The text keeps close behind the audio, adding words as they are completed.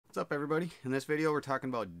What's up, everybody? In this video we're talking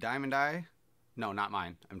about diamond eye. No, not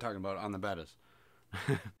mine. I'm talking about on the Bettas.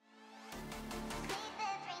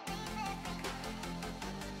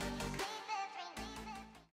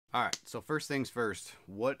 Alright, so first things first,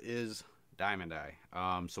 what is diamond eye?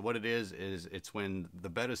 So what it is it's when the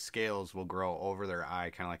Betta scales will grow over their eye,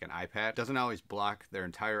 kind of like an eye patch. It doesn't always block their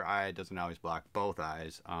entire eye, it doesn't always block both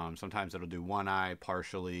eyes. Sometimes it'll do one eye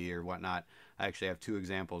partially or whatnot. I actually have two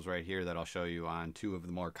examples right here that I'll show you on two of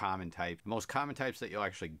the more common types. The most common types that you'll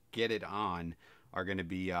actually get it on are going to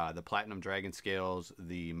be the platinum dragon scales,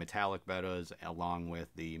 the metallic Bettas, along with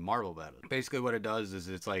the marble Bettas. Basically what it does is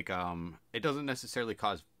it's like, it doesn't necessarily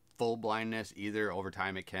cause full blindness either. Over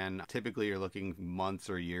time it can. Typically you're looking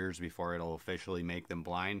months or years before it'll officially make them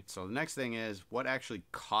blind. So the next thing is what actually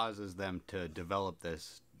causes them to develop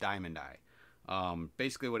this diamond eye.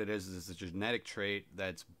 Basically what it is a genetic trait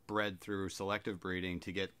that's bred through selective breeding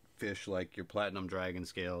to get fish like your platinum dragon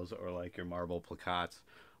scales or like your marble placottes,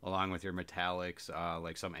 along with your metallics,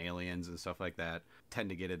 like some aliens and stuff like that, tend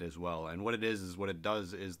to get it as well. And what it is what it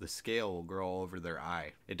does is the scale will grow over their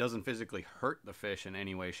eye. It doesn't physically hurt the fish in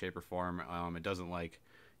any way, shape, or form. It doesn't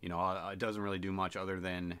it doesn't really do much other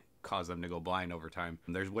than cause them to go blind over time.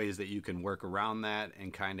 There's ways that you can work around that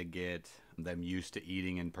and kind of get them used to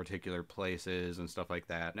eating in particular places and stuff like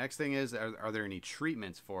that. Next thing is, are there any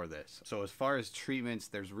treatments for this? So as far as treatments,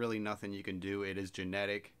 there's really nothing you can do. It is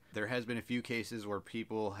genetic. There has been a few cases where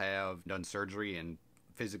people have done surgery and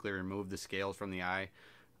physically removed the scales from the eye.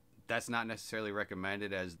 That's not necessarily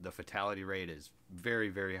recommended, as the fatality rate is very,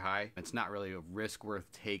 very high. It's not really a risk worth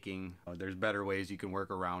taking. There's better ways you can work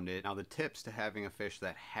around it. Now, the tips to having a fish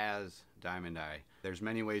that has diamond eye, there's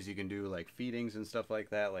many ways you can do, like feedings and stuff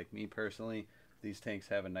like that. Like me personally, these tanks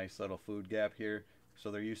have a nice little food gap here, so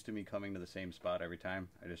they're used to me coming to the same spot every time.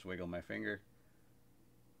 I just wiggle my finger.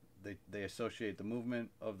 They associate the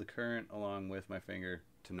movement of the current along with my finger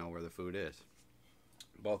to know where the food is.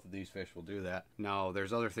 Both of these fish will do that. Now,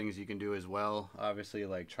 there's other things you can do as well. Obviously,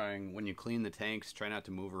 like when you clean the tanks, try not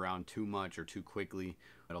to move around too much or too quickly.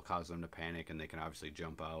 It'll cause them to panic and they can obviously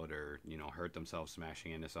jump out or, hurt themselves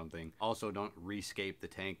smashing into something. Also, don't rescape the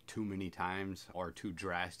tank too many times, or too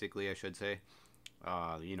drastically, I should say.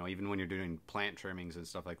 Even when you're doing plant trimmings and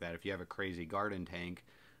stuff like that, if you have a crazy garden tank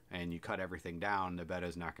and you cut everything down, the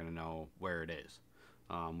Betta's not going to know where it is,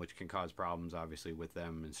 which can cause problems, obviously, with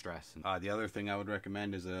them and stress. The other thing I would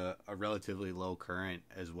recommend is a relatively low current,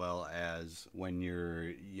 as well as when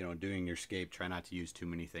you're, doing your scape, try not to use too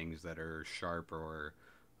many things that are sharp or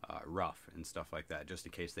rough and stuff like that, just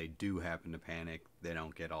in case they do happen to panic, they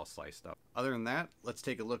don't get all sliced up. Other than that, let's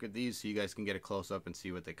take a look at these so you guys can get a close-up and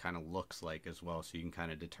see what they kind of looks like as well, so you can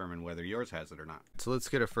kind of determine whether yours has it or not. So let's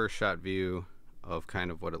get a first shot view of kind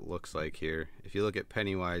of what it looks like here. If you look at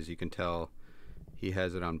Pennywise, you can tell he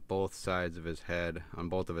has it on both sides of his head, on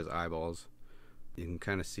both of his eyeballs. You can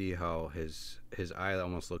kind of see how his eye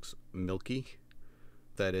almost looks milky.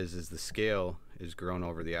 That is the scale is grown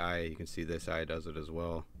over the eye. You can see this eye does it as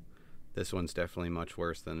well. This one's definitely much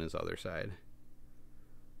worse than his other side.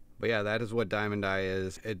 But yeah, that is what diamond eye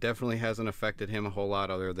is. It definitely hasn't affected him a whole lot,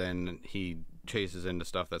 other than he chases into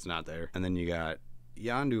stuff that's not there. And then you got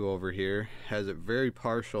Yandu over here, has it very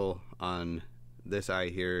partial on this eye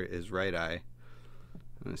here, his right eye.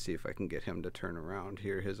 Let's see if I can get him to turn around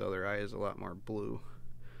here. His other eye is a lot more blue.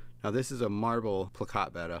 Now this is a marble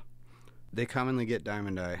placotte Betta. They commonly get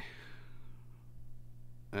diamond eye.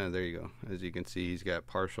 There you go. As you can see, he's got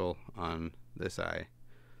partial on this eye,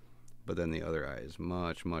 but then the other eye is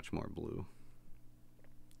much, much more blue.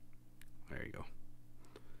 There you go.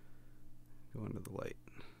 Go into the light.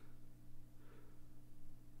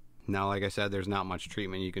 Now, like I said, there's not much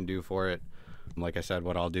treatment you can do for it. Like I said,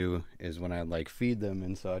 what I'll do is when I feed them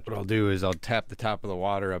and such, what I'll do is I'll tap the top of the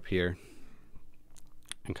water up here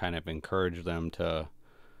and kind of encourage them to,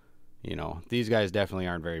 these guys definitely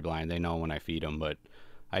aren't very blind. They know when I feed them, but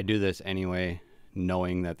I do this anyway,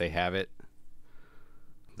 knowing that they have it.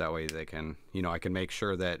 That way they can, I can make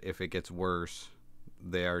sure that if it gets worse,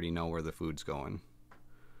 they already know where the food's going.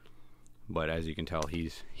 But as you can tell,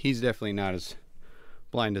 he's definitely not as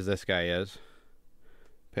blind as this guy is.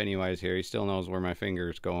 Pennywise here, he still knows where my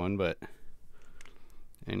finger's going,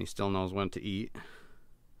 and he still knows when to eat.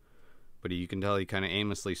 But you can tell he kind of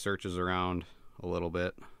aimlessly searches around a little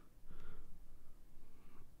bit.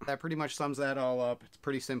 That pretty much sums that all up. It's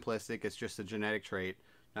pretty simplistic. It's just a genetic trait.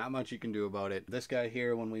 Not much you can do about it. This guy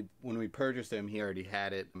here, when we purchased him, he already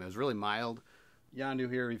had it. It was really mild. Yandu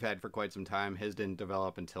here we've had for quite some time. His didn't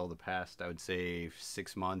develop until the past, I would say,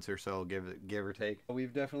 6 months or so, give or take.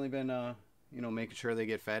 We've definitely been you know, making sure they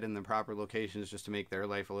get fed in the proper locations just to make their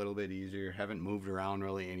life a little bit easier. Haven't moved around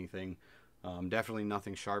really anything. Definitely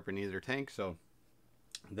nothing sharp in either tank, so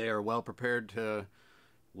they are well prepared to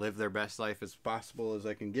live their best life as possible as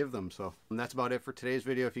I can give them. So that's about it for today's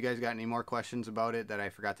video. If you guys got any more questions about it that I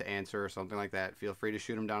forgot to answer or something like that, feel free to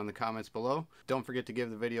shoot them down in the comments below. Don't forget to give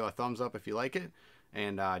the video a thumbs up if you like it,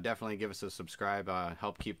 and definitely give us a subscribe.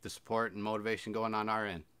 Help keep the support and motivation going on our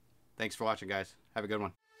end. Thanks for watching, guys. Have a good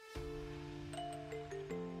one.